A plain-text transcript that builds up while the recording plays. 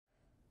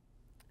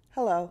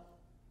Hello.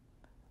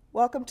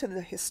 Welcome to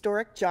the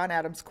historic John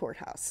Adams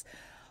Courthouse,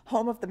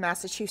 home of the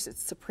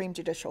Massachusetts Supreme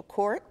Judicial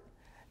Court,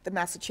 the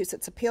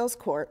Massachusetts Appeals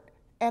Court,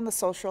 and the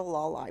Social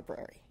Law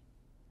Library.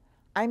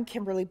 I'm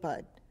Kimberly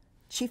Budd,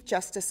 Chief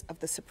Justice of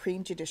the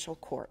Supreme Judicial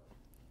Court.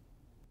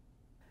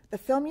 The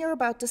film you're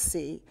about to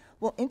see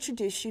will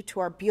introduce you to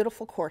our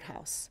beautiful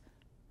courthouse.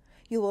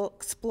 You will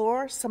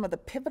explore some of the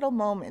pivotal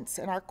moments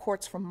in our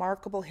court's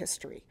remarkable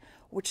history,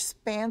 which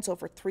spans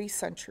over 3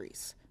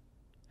 centuries.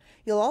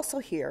 You'll also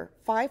hear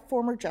 5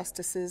 former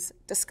justices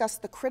discuss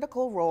the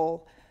critical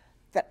role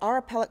that our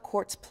appellate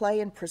courts play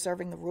in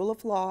preserving the rule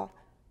of law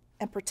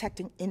and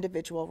protecting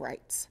individual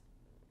rights.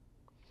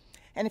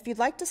 And if you'd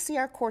like to see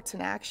our courts in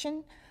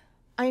action,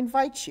 I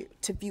invite you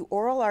to view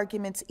oral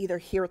arguments either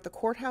here at the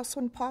courthouse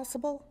when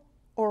possible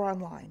or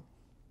online.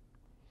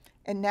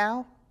 And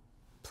now,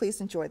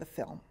 please enjoy the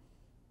film.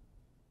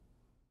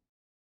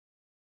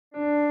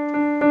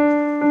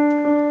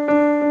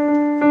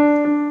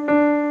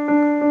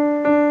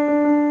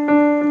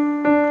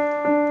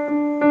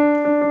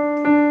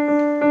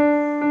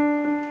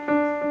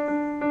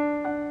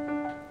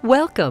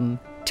 Welcome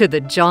to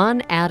the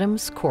John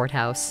Adams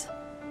Courthouse.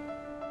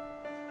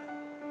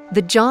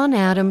 The John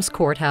Adams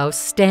Courthouse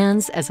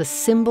stands as a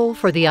symbol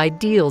for the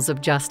ideals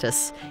of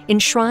justice,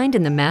 enshrined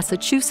in the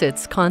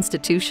Massachusetts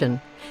Constitution,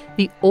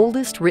 the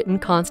oldest written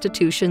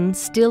constitution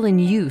still in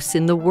use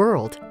in the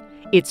world.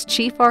 Its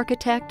chief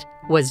architect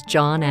was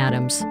John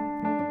Adams.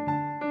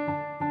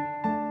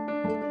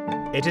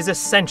 It is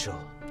essential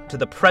to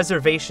the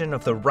preservation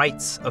of the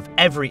rights of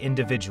every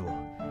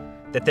individual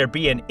that there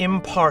be an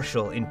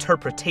impartial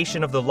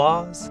interpretation of the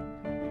laws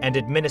and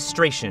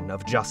administration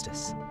of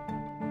justice.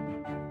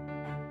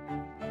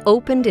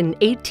 Opened in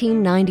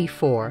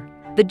 1894,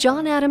 the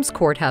John Adams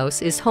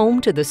Courthouse is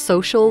home to the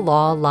Social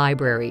Law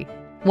Library,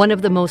 one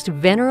of the most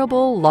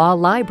venerable law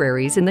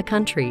libraries in the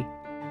country.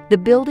 The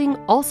building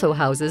also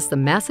houses the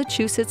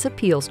Massachusetts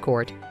Appeals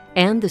Court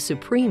and the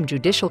Supreme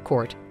Judicial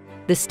Court,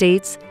 the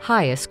state's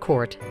highest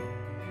court.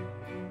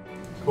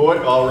 Court,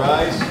 all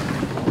rise.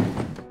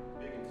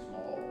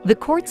 The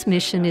court's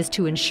mission is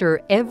to ensure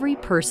every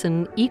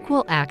person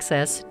equal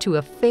access to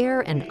a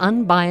fair and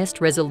unbiased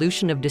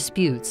resolution of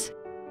disputes,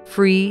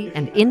 free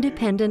and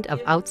independent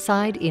of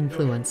outside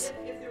influence.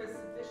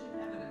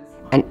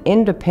 An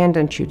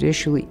independent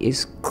judiciary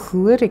is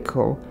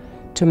critical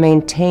to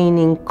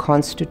maintaining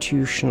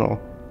constitutional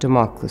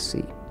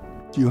democracy.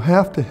 You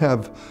have to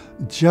have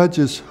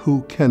judges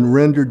who can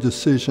render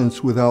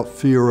decisions without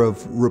fear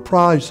of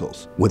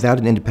reprisals. Without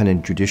an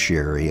independent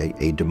judiciary,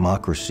 a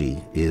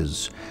democracy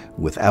is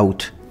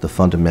without the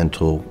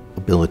fundamental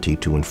ability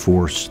to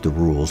enforce the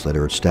rules that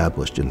are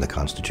established in the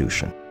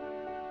Constitution.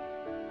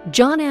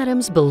 John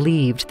Adams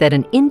believed that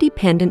an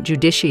independent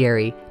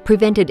judiciary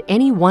prevented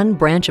any one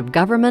branch of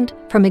government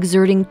from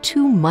exerting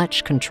too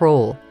much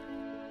control.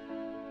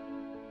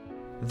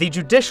 The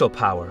judicial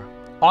power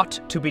ought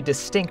to be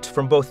distinct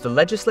from both the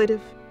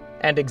legislative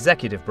and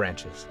executive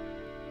branches,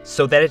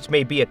 so that it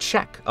may be a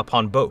check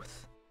upon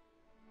both.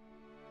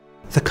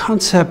 The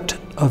concept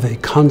of a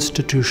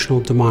constitutional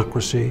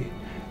democracy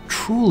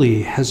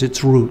truly has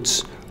its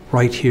roots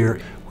right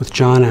here with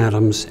John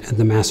Adams and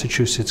the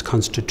Massachusetts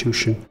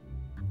Constitution.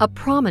 A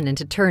prominent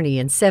attorney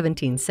in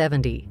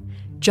 1770,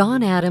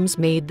 John Adams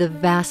made the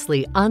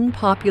vastly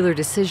unpopular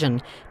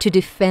decision to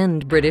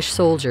defend British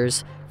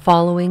soldiers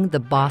following the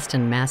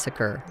Boston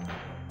Massacre.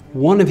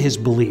 One of his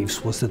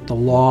beliefs was that the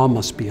law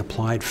must be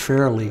applied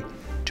fairly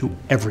to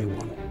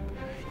everyone,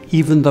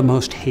 even the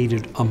most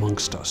hated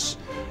amongst us.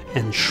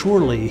 And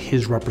surely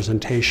his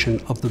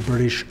representation of the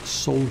British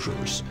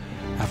soldiers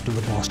after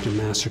the Boston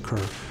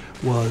Massacre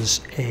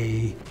was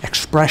an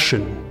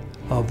expression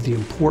of the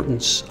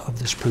importance of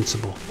this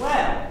principle.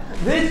 Well,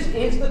 this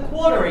is the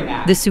Quartering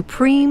Act. The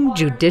Supreme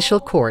Judicial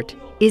Court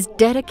is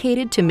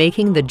dedicated to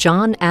making the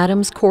John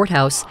Adams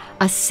Courthouse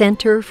a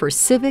center for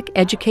civic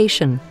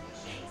education.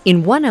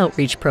 In one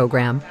outreach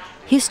program,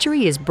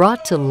 history is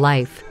brought to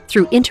life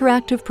through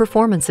interactive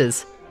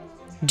performances.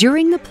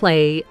 During the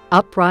play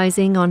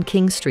Uprising on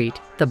King Street,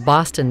 the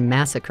Boston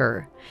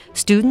Massacre,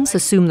 students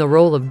assume the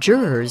role of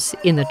jurors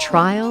in the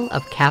trial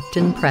of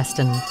Captain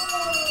Preston.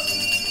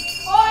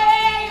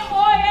 Oyez!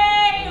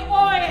 Oyez!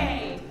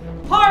 Oyez!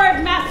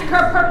 Horrid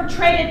massacre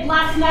perpetrated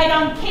last night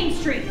on King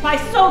Street by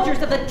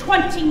soldiers of the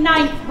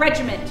 29th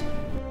Regiment.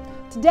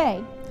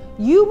 Today,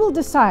 you will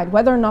decide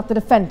whether or not the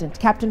defendant,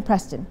 Captain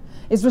Preston,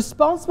 is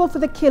responsible for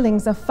the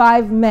killings of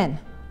 5 men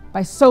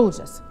by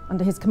soldiers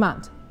under his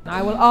command.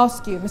 I will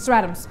ask you, Mr.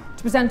 Adams,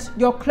 to present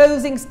your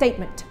closing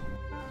statement.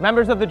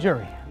 Members of the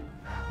jury,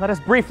 let us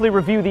briefly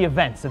review the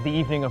events of the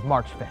evening of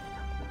March 5th.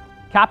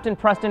 Captain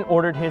Preston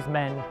ordered his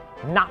men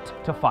not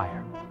to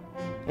fire.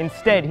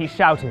 Instead, he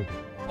shouted,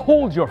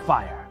 "Hold your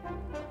fire!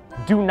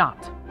 Do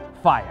not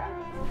fire!"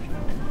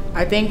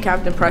 I think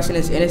Captain Preston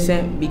is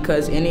innocent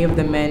because any of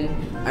the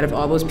men out of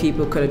all those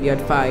people could have yet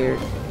fired.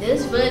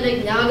 This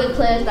verdict now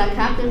declares that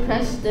Captain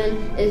Preston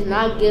is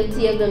not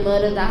guilty of the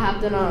murder that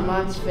happened on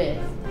March 5th.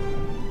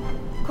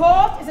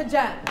 Court is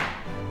adjourned.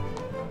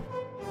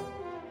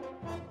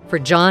 For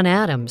John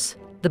Adams,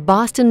 the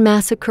Boston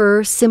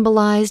Massacre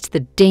symbolized the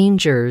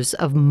dangers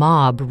of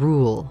mob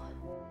rule.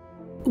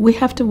 We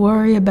have to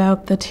worry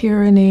about the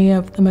tyranny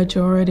of the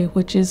majority,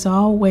 which is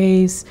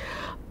always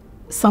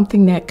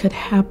something that could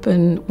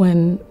happen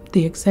when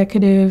the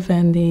executive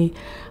and the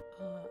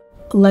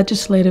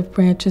legislative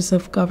branches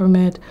of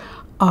government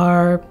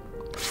are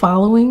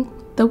following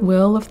the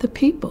will of the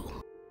people.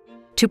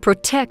 To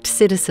protect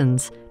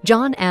citizens,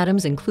 John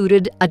Adams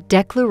included a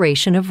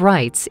Declaration of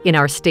Rights in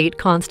our state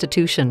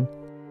constitution.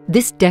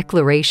 This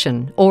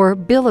declaration, or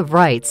Bill of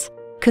Rights,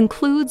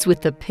 concludes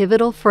with the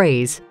pivotal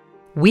phrase,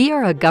 "We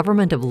are a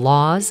government of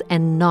laws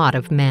and not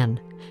of men."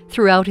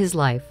 Throughout his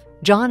life,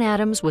 John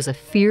Adams was a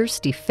fierce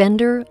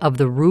defender of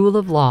the rule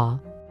of law.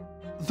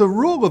 The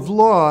rule of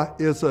law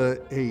is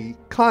a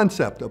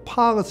concept, a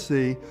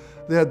policy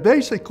that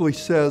basically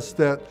says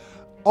that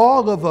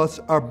all of us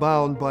are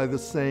bound by the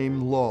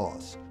same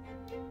laws.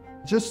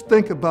 Just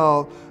think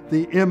about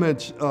the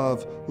image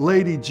of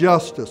Lady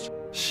Justice.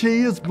 She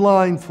is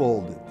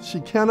blindfolded. She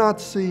cannot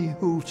see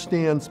who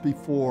stands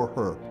before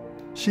her.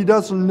 She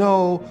doesn't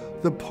know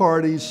the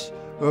party's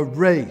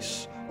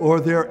race or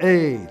their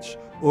age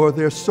or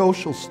their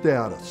social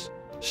status.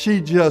 She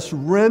just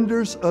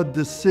renders a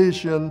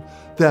decision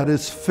that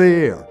is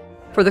fair.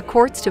 For the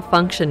courts to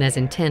function as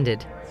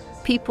intended,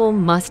 people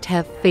must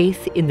have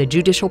faith in the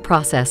judicial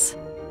process.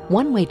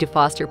 One way to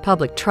foster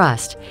public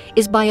trust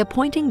is by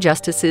appointing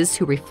justices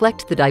who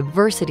reflect the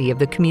diversity of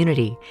the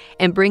community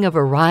and bring a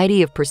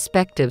variety of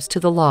perspectives to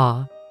the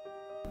law.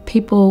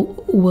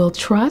 People will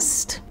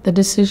trust the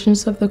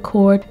decisions of the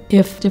court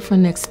if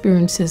different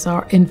experiences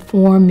are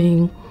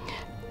informing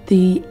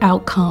the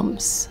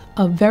outcomes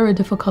of very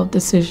difficult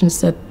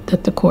decisions that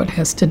the court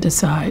has to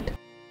decide.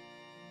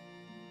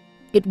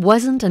 It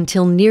wasn't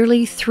until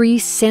nearly 3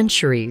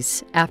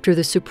 centuries after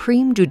the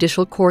Supreme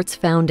Judicial Court's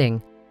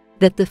founding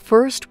that the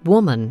first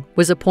woman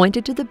was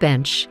appointed to the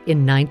bench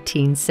in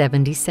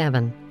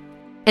 1977,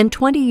 and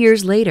 20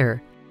 years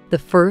later, the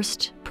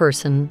first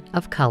person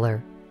of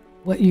color.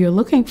 What you're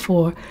looking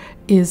for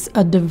is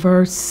a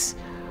diverse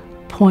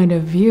point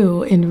of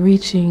view in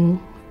reaching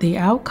the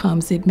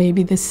outcomes. It may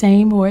be the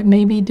same or it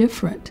may be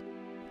different.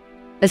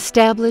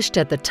 Established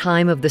at the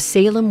time of the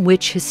Salem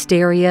witch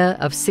hysteria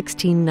of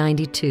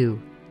 1692,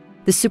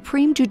 the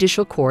Supreme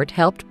Judicial Court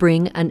helped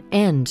bring an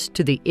end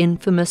to the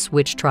infamous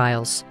witch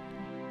trials.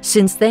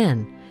 Since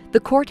then, the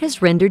court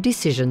has rendered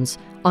decisions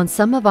on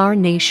some of our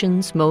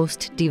nation's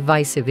most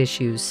divisive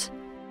issues.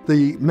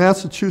 The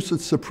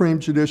Massachusetts Supreme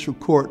Judicial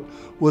Court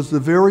was the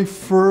very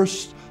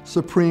first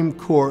Supreme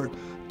Court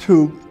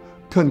to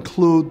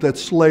conclude that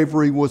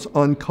slavery was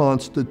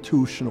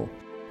unconstitutional.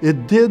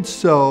 It did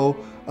so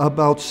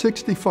about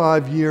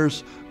 65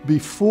 years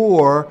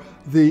before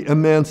the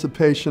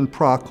Emancipation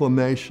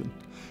Proclamation.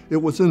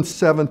 It was in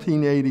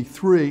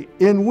 1783,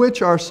 in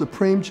which our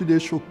Supreme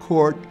Judicial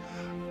Court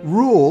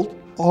ruled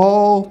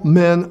all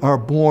men are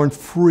born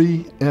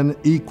free and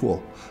equal.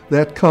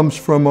 That comes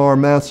from our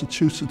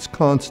Massachusetts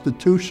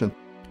Constitution.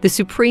 The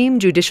Supreme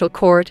Judicial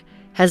Court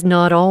has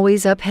not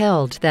always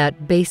upheld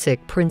that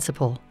basic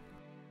principle.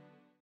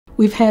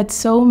 We've had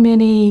so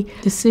many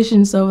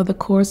decisions over the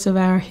course of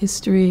our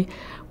history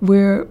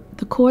where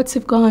the courts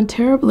have gone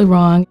terribly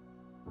wrong.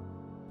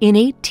 In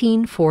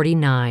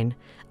 1849,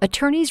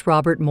 attorneys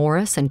Robert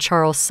Morris and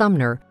Charles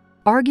Sumner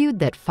argued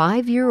that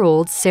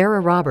 5-year-old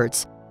Sarah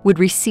Roberts would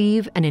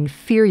receive an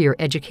inferior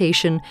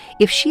education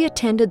if she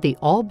attended the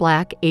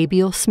all-black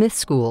Abiel Smith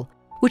School,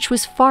 which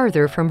was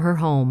farther from her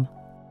home.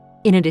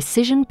 In a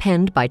decision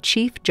penned by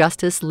Chief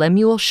Justice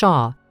Lemuel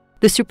Shaw,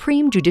 the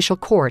Supreme Judicial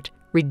Court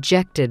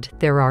rejected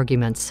their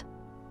arguments.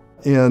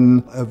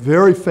 In a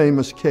very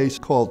famous case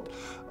called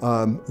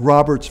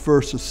Roberts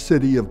versus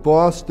City of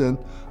Boston,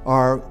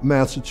 our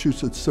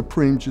Massachusetts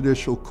Supreme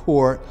Judicial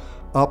Court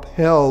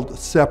upheld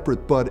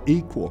separate but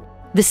equal.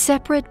 The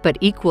separate but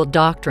equal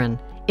doctrine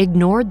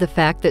ignored the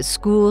fact that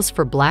schools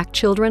for black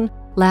children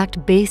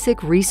lacked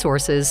basic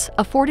resources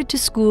afforded to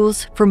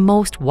schools for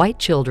most white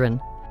children.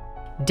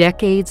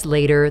 Decades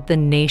later, the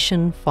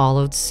nation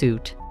followed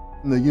suit.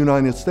 The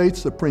United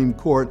States Supreme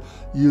Court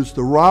used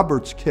the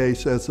Roberts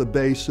case as a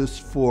basis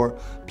for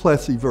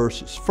Plessy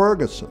versus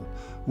Ferguson,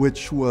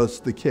 which was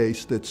the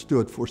case that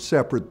stood for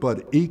separate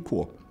but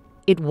equal.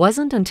 It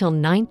wasn't until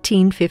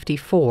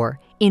 1954,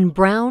 in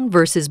Brown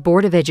versus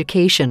Board of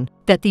Education,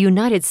 that the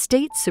United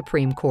States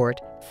Supreme Court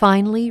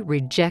finally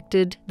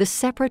rejected the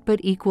separate but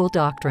equal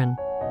doctrine.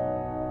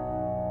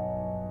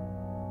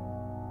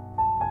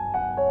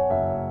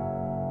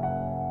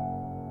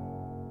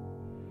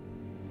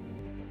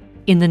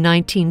 In the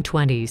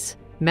 1920s,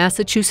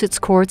 Massachusetts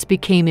courts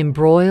became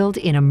embroiled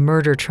in a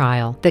murder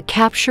trial that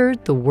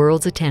captured the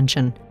world's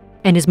attention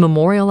and is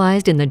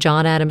memorialized in the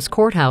John Adams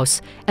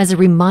Courthouse as a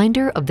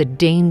reminder of the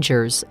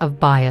dangers of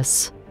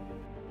bias.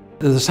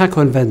 The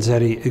Sacco and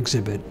Vanzetti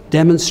exhibit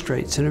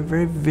demonstrates in a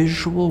very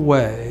visual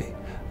way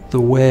the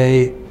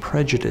way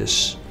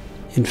prejudice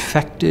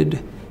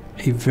infected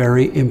a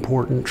very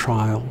important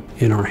trial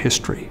in our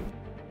history.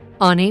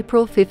 On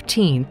April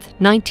 15,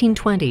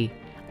 1920,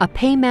 a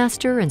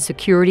paymaster and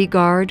security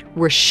guard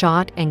were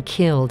shot and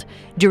killed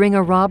during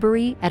a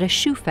robbery at a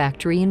shoe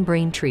factory in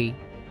Braintree.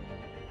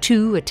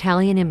 2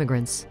 Italian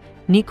immigrants,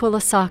 Nicola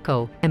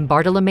Sacco and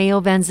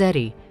Bartolomeo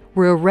Vanzetti,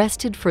 were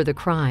arrested for the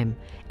crime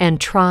and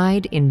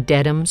tried in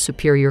Dedham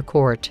Superior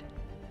Court.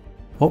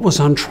 What was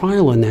on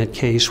trial in that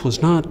case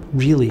was not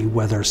really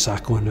whether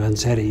Sacco and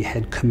Vanzetti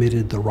had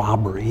committed the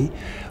robbery,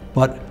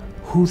 but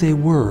who they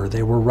were.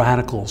 They were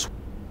radicals.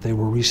 They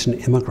were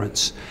recent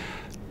immigrants.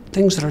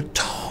 Things that are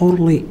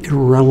totally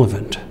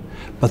irrelevant,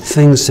 but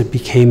things that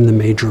became the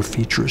major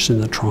features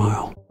in the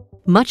trial.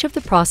 Much of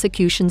the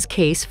prosecution's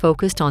case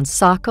focused on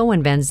Sacco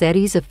and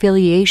Vanzetti's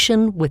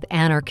affiliation with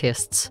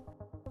anarchists.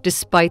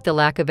 Despite the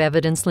lack of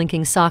evidence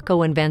linking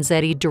Sacco and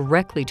Vanzetti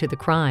directly to the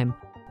crime,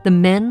 the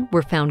men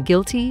were found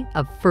guilty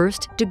of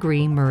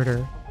first-degree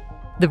murder.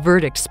 The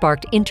verdict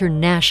sparked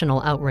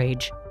international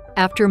outrage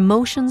after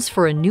motions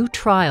for a new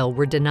trial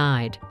were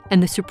denied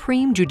and the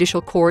Supreme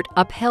Judicial Court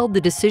upheld the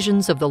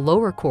decisions of the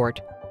lower court.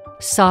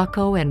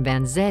 Sacco and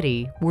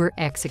Vanzetti were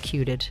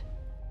executed.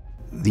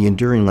 The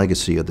enduring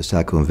legacy of the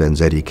Sacco and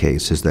Vanzetti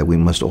case is that we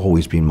must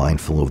always be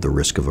mindful of the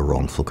risk of a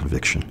wrongful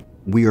conviction.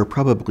 We are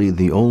probably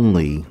the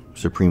only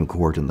Supreme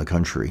Court in the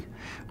country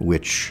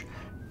which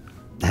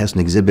has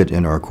an exhibit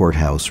in our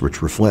courthouse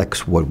which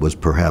reflects what was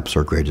perhaps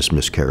our greatest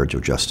miscarriage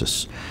of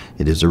justice.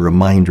 It is a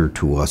reminder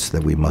to us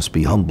that we must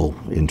be humble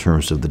in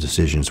terms of the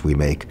decisions we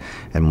make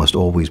and must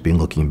always be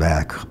looking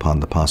back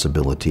upon the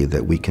possibility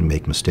that we can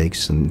make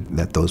mistakes and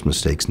that those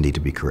mistakes need to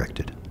be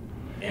corrected.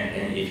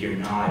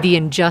 The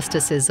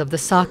injustices of the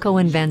Sacco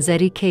and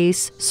Vanzetti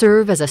case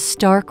serve as a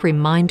stark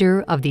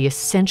reminder of the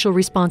essential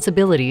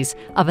responsibilities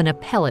of an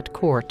appellate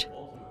court.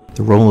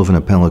 The role of an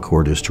appellate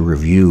court is to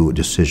review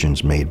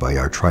decisions made by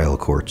our trial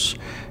courts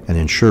and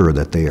ensure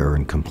that they are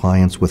in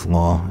compliance with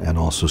law and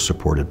also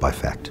supported by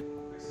fact.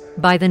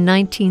 By the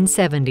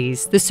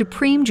 1970s, the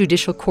Supreme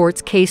Judicial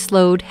Court's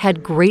caseload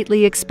had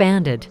greatly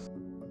expanded.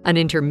 An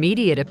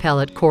intermediate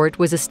appellate court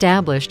was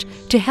established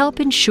to help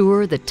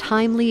ensure the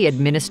timely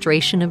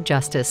administration of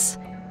justice.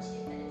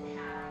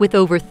 With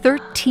over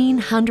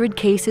 1,300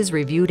 cases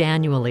reviewed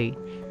annually,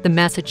 the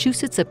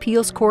Massachusetts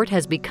Appeals Court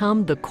has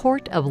become the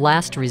court of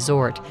last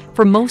resort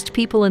for most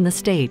people in the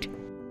state.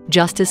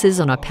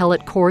 Justices on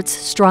appellate courts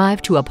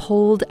strive to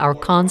uphold our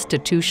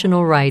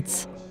constitutional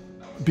rights.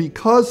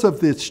 Because of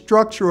the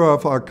structure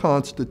of our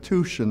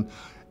Constitution,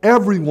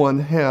 everyone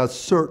has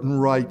certain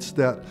rights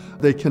that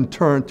they can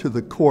turn to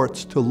the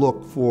courts to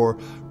look for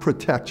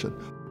protection.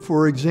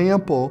 For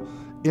example,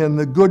 in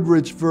the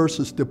Goodrich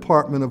versus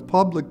Department of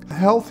Public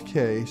Health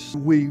case,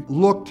 we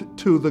looked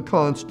to the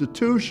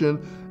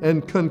Constitution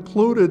and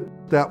concluded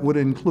that would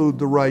include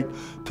the right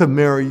to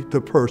marry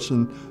the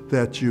person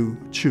that you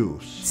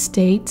choose.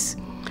 States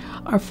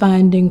are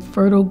finding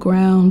fertile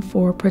ground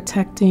for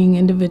protecting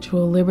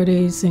individual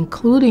liberties,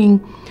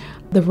 including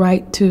the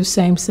right to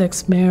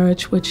same-sex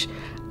marriage, which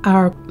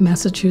our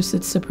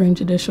Massachusetts Supreme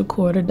Judicial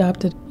Court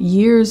adopted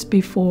years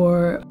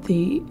before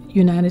the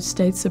United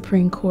States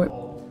Supreme Court.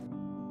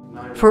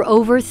 For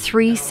over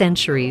 3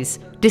 centuries,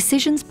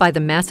 decisions by the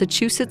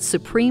Massachusetts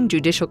Supreme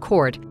Judicial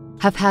Court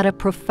have had a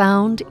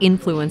profound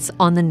influence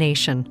on the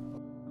nation.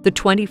 The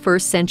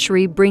 21st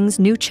century brings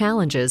new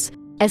challenges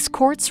as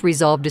courts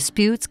resolve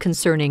disputes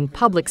concerning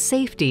public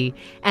safety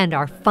and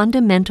our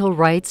fundamental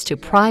rights to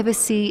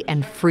privacy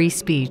and free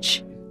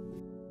speech.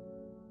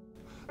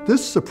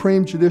 This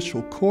Supreme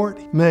Judicial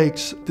Court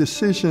makes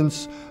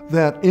decisions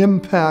that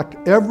impact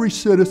every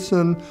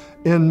citizen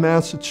in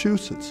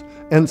Massachusetts,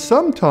 and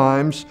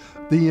sometimes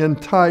the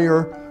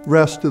entire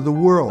rest of the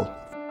world.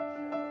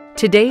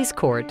 Today's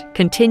court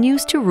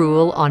continues to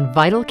rule on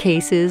vital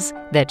cases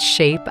that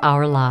shape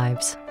our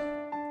lives.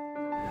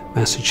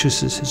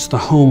 Massachusetts is the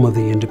home of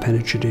the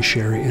independent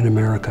judiciary in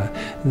America.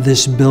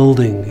 This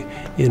building,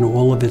 in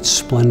all of its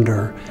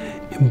splendor,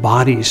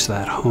 embodies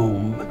that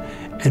home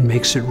and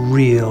makes it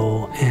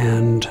real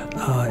and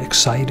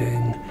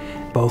exciting,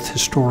 both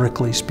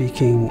historically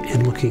speaking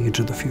and looking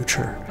into the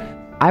future.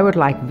 I would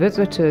like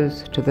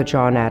visitors to the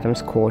John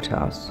Adams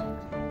Courthouse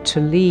to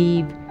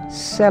leave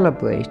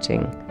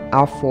celebrating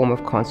our form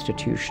of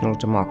constitutional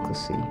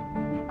democracy.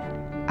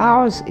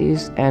 Ours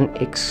is an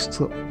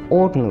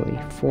extraordinary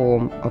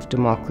form of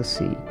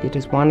democracy. It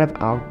is one of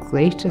our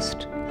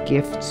greatest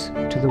gifts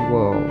to the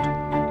world.